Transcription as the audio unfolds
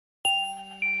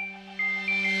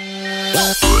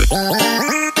Hello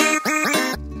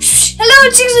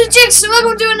chicks and chicks, and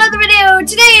welcome to another video.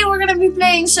 Today we're going to be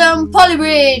playing some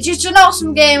Polybridge. It's an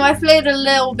awesome game. I've played it a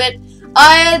little bit.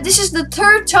 This is the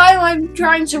third time I'm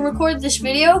trying to record this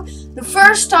video. The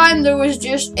first time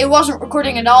it wasn't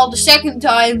recording at all. The second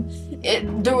time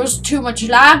there was too much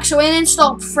lag, so I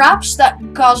installed Fraps that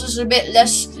causes a bit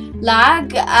less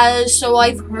lag, so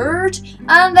I've heard,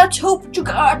 and let's hope to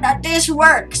God that this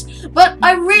works. But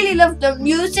I really love the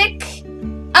music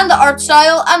and the art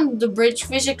style and the bridge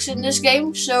physics in this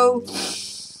game, so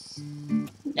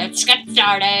let's get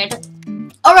started.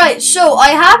 Alright, so I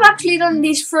have actually done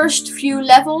these first few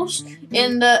levels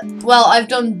in the, well, I've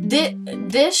done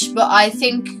this, but I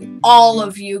think all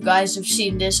of you guys have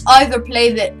seen this, either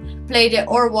played it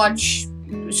or watched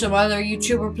some other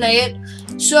YouTuber play it.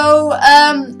 So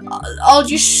I'll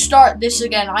just start this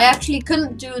again. I actually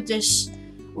couldn't do this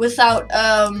without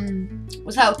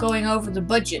going over the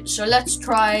budget, so let's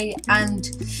try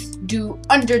and do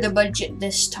under the budget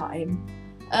this time.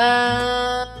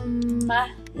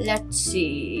 Let's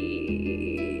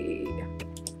see.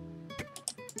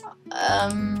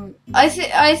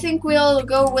 I think we'll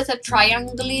go with a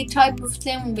triangle-y type of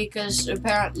thing, because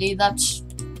apparently that's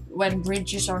when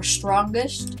bridges are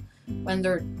strongest, when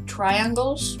they're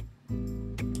triangles.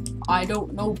 I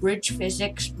don't know bridge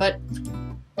physics, but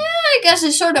I guess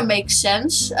it sort of makes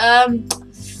sense.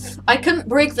 I couldn't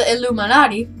break the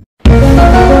Illuminati.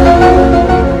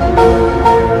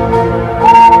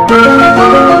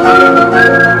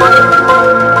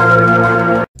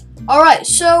 Alright,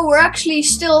 so we're actually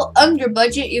still under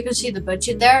budget. You can see the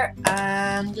budget there.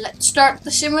 And let's start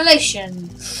the simulation.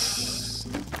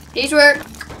 Please work.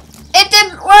 It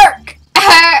didn't work!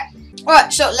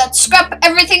 Alright, so let's scrap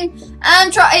everything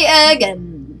and try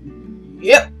again.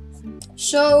 Yep.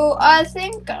 So I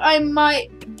think I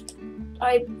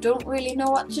don't really know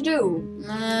what to do.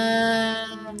 I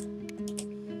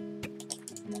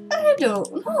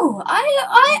don't know.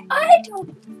 I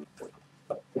don't.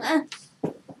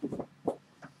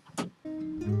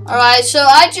 Alright, so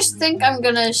I just think I'm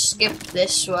gonna skip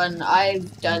this one.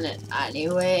 I've done it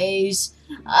anyways.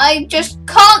 I just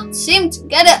can't seem to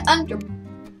get it under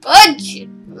budget.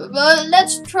 But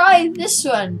let's try this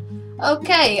one.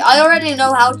 Okay, I already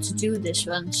know how to do this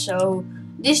one, so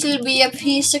this will be a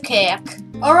piece of cake.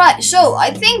 Alright, so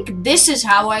I think this is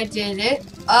how I did it.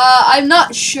 I'm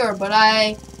not sure, but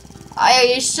I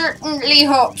certainly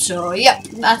hope so. Yep,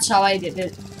 that's how I did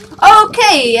it.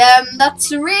 Okay,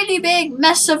 that's a really big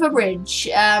mess of a bridge.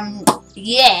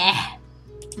 Yeah.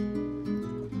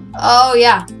 Oh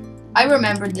yeah, I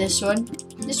remembered this one.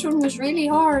 This one was really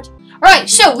hard. Alright,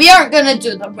 so we aren't gonna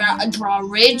do the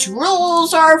drawbridge.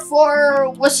 Rules are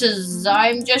for wusses.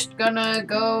 I'm just gonna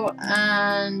go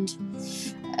and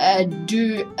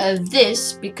do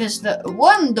this, because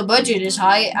one, the budget is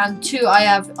high, and two, I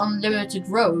have unlimited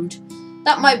road.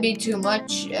 That might be too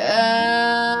much.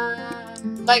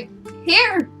 Like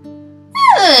here.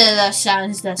 That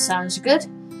sounds good.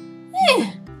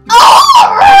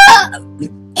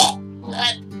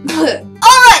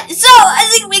 Alright, so I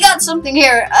think we got something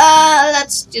here.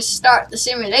 Let's just start the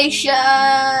simulation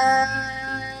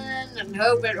and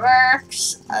hope it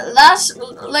works.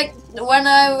 When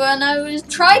I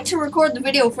tried to record the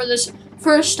video for this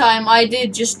first time, I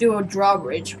did just do a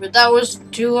drawbridge, but that was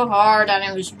too hard and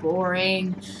it was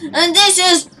boring. And this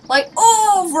is like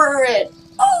over it,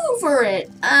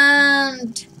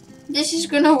 and this is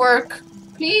gonna work.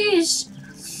 Please.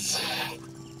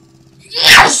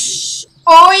 Yes!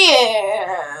 Oh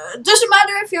yeah! Doesn't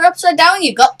matter if you're upside down,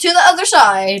 you got to the other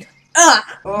side.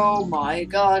 Oh my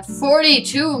god,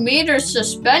 42 meter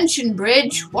suspension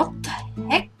bridge. What the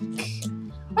heck?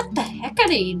 What the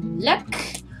heckity luck?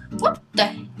 What the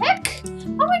heck?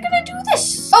 How am I gonna do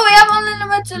this? Oh, we have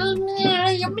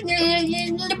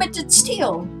unlimited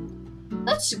steel.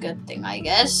 That's a good thing, I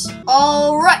guess.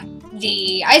 Alright.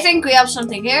 I think we have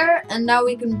something here, and now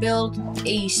we can build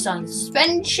a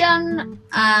suspension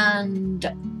and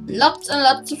lots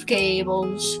of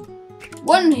cables.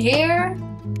 One here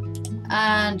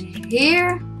and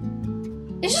here.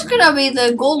 This is gonna be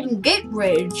the Golden Gate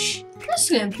Bridge. That's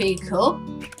gonna be cool.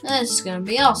 That's gonna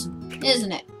be awesome,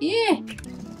 isn't it? Yeah.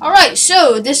 Alright,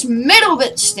 so this middle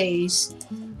bit stays.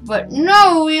 But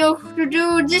no, we have to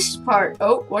do this part.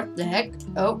 Oh, what the heck?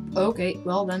 Oh, okay,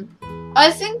 well then. I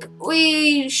think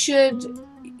we should,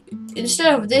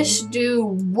 instead of this, do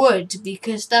wood,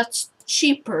 because that's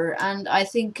cheaper, and I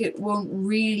think it won't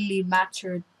really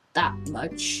matter that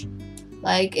much.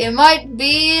 Like, it might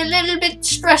be a little bit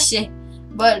stressy,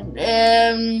 but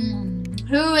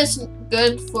who isn't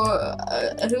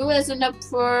up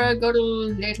for a good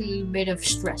little bit of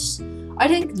stress? I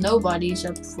think nobody's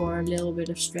up for a little bit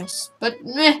of stress, but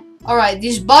meh. Alright,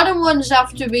 these bottom ones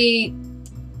have to be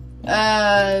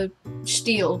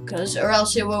steel, or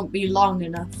else it won't be long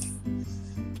enough.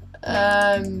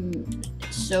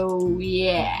 So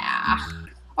yeah.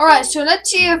 Alright, so let's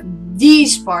see if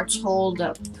these parts hold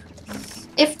up.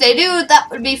 If they do, that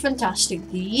would be fantastic.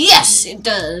 Yes, it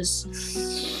does.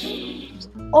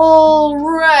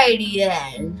 Alrighty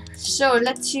then. So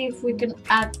let's see if we can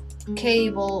add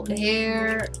cable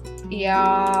here.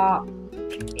 Yeah.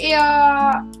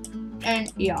 Yeah.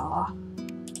 And yeah.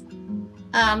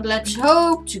 And let's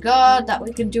hope to God that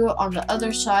we can do it on the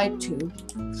other side too.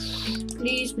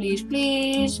 Please, please,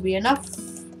 please be enough.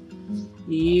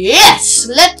 Yes!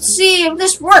 Let's see if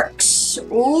this works.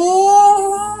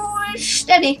 Ooh,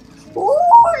 steady. Ooh,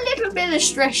 a little bit of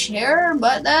stretch here,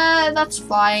 but that's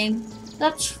fine.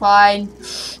 That's fine.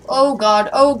 Oh God,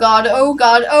 oh God, oh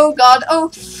God, oh God,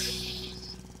 oh.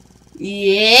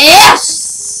 Yes!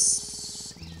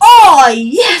 Oh,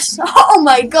 yes! Oh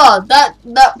my God, that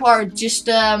part just,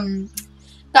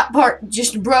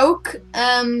 broke.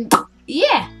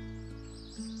 Yeah.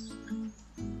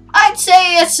 I'd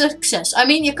say it's a success. I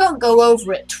mean, you can't go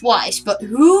over it twice, but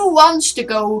who wants to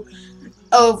go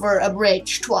over a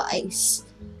bridge twice?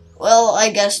 Well, I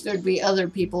guess there'd be other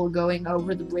people going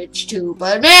over the bridge too,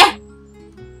 but meh!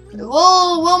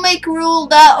 We'll make a rule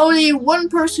that only one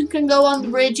person can go on the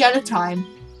bridge at a time.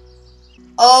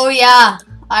 Oh yeah,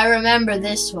 I remember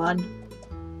this one.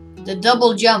 The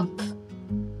double jump.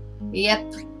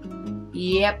 Yep.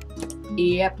 Yep.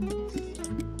 Yep.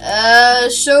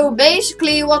 So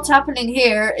basically what's happening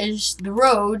here is the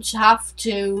roads have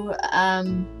to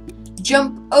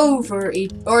jump over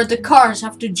or the cars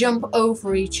have to jump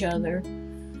over each other.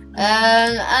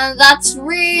 And that's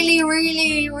really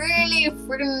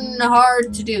freaking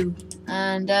hard to do.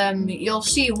 And you'll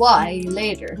see why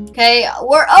later. Okay,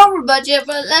 we're over budget,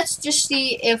 but let's just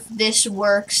see if this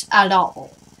works at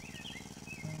all.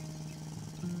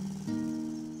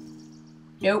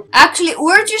 Nope. Actually,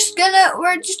 we're just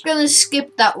gonna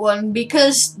skip that one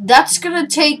because that's gonna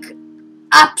take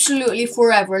absolutely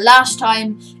forever. Last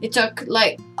time it took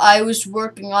like I was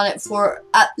working on it for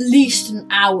at least an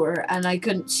hour and I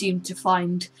couldn't seem to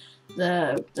find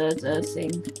the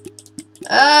thing.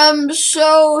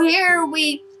 So here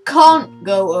we can't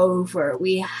go over.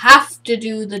 We have to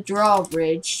do the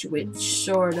drawbridge, which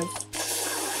sort of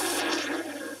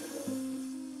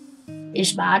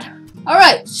is bad.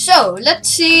 Alright, so let's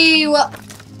see what.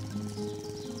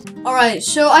 Alright,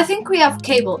 so I think we have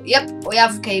cable. Yep, we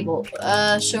have cable.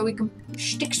 So we can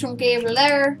stick some cable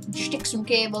there, stick some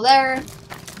cable there,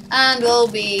 and we'll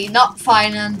be not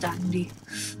fine and dandy.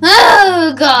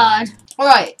 Oh God.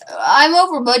 Alright, I'm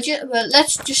over budget, but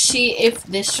let's just see if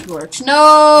this works.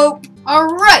 Nope.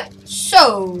 Alright,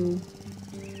 so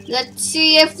let's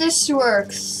see if this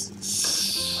works.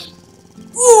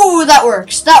 Ooh, that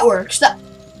works. That works.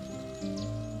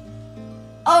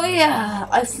 Oh yeah,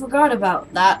 I forgot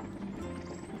about that.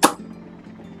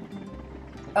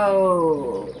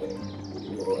 Oh.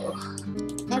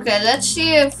 Okay, let's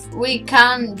see if we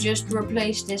can just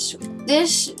replace this.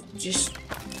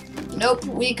 Nope,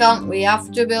 we can't. We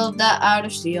have to build that out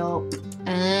of steel.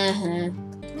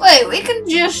 Wait, we can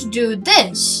just do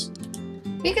this.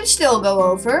 We can still go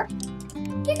over.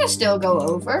 We can still go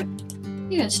over.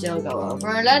 You can still go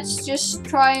over. Let's just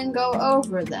try and go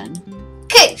over then.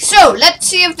 Okay, so let's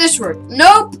see if this works.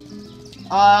 Nope.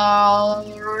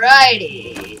 Alrighty.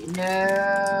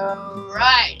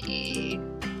 Alrighty.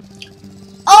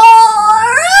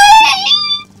 Alrighty.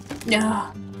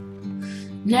 No.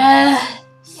 No.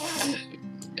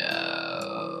 No.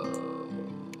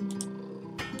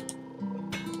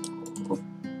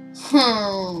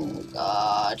 Oh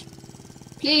God.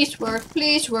 Please work.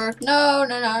 Please work. No.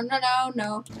 No. No. No. No.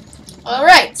 No.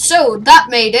 Alright, so that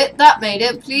made it. That made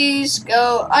it. Please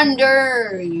go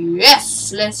under.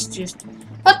 Yes. Let's just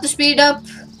put the speed up.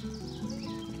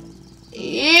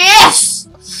 Yes.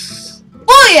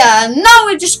 Booyah! Now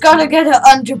we just gotta get it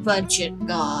under budget.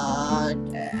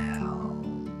 God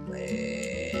damn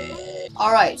it.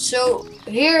 Alright, so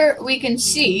here we can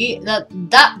see that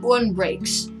one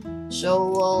breaks. So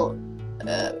we'll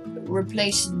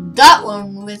replace that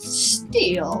one with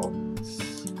steel.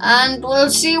 And we'll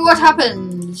see what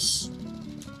happens.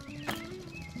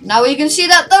 Now we can see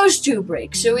that those two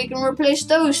break, so we can replace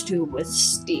those two with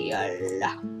steel.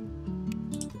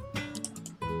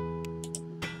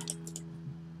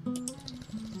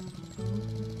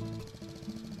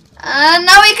 And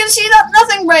now we can see that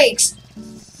nothing breaks.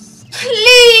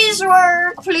 Please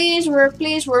work, please work,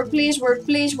 please work, please work,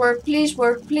 please work, please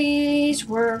work, please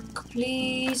work,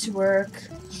 please work.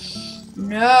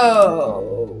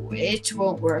 No, it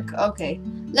won't work. Okay,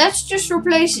 let's just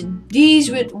replace these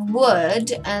with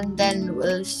wood, and then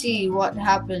we'll see what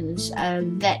happens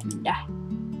then.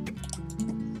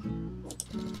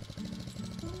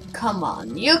 Come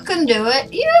on, you can do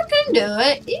it. You can do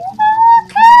it. You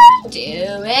can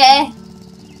do it.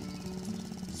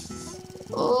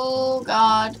 Oh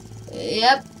God.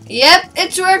 Yep. Yep,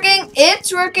 it's working.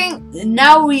 It's working.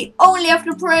 Now we only have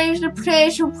to replace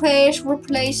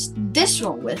this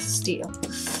one with steel.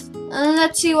 And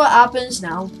let's see what happens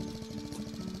now.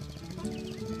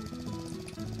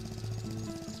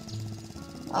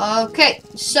 Okay,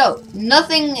 so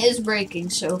nothing is breaking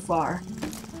so far.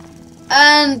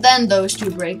 And then those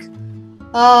two break.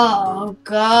 Oh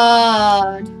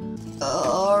God.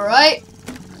 Alright.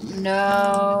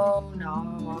 No.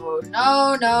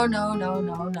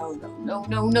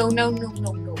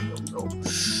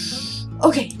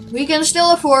 Okay, we can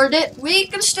still afford it. We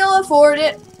can still afford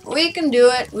it. We can do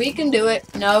it. We can do it.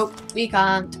 Nope, we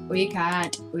can't. We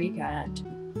can't. We can't.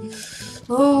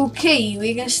 Okay,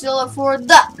 we can still afford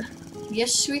that.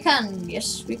 Yes, we can.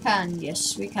 Yes, we can.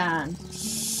 Yes, we can.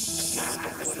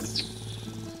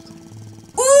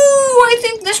 Ooh, I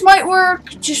think this might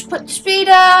work. Just put the speed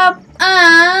up,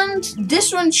 and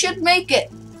this one should make it.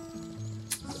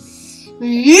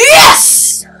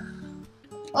 Yes!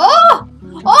 Oh!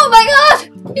 Oh my God!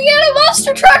 You get a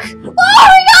monster truck! Oh my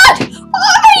God! Oh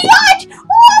my God!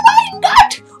 Oh my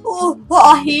God!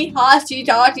 Oh, he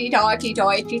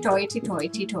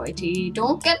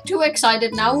Don't get too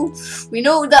excited now. We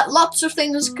know that lots of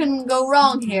things can go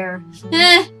wrong here.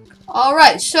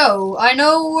 Alright, so I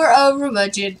know we're over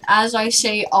budget, as I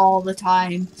say all the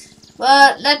time.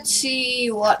 But let's see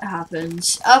what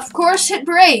happens. Of course it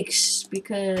breaks,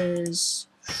 because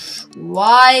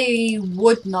why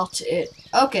would not it?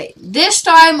 Okay, this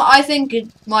time I think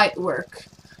it might work.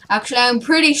 Actually, I'm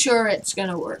pretty sure it's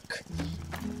gonna work.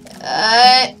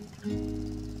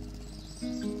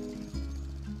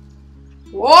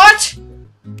 What?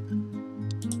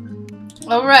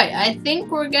 Alright, I think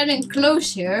we're getting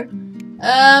close here.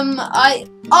 I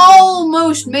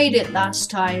almost made it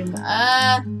last time.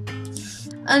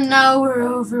 And now we're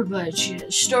over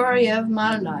budget. Story of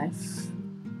my life.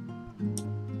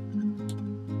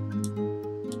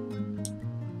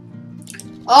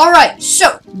 Alright,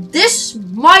 so this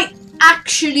might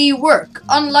actually work,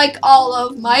 unlike all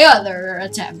of my other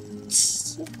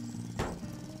attempts.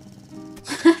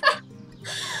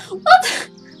 What?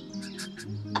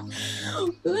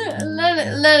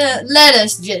 Let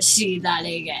us just see that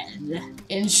again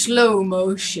in slow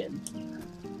motion.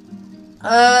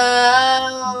 And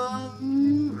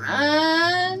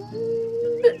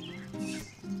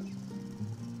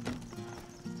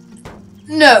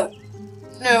no.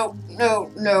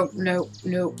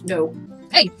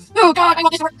 Hey! Oh God, I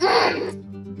want this to work.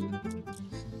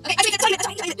 Okay, I tweak it.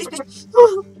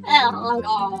 Oh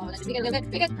God, let's tweak it a little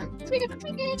bit. Tweak it.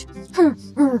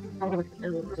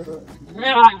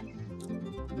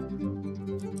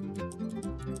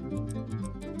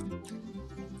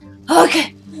 Okay.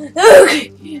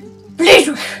 Please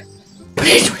work.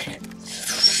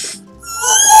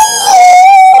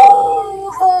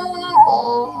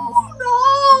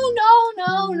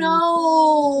 No.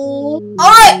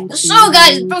 Alright, so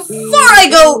guys, before I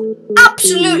go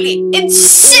absolutely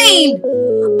insane,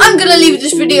 I'm gonna leave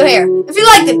this video here. If you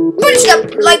liked it, punch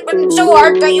that like button so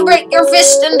hard that you break your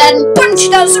fist, and then punch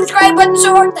that subscribe button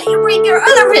so hard that you break your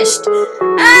other fist.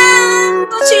 And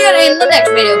I'll see you in the next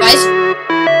video, guys.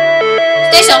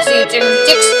 Stay saucy, you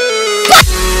chicks.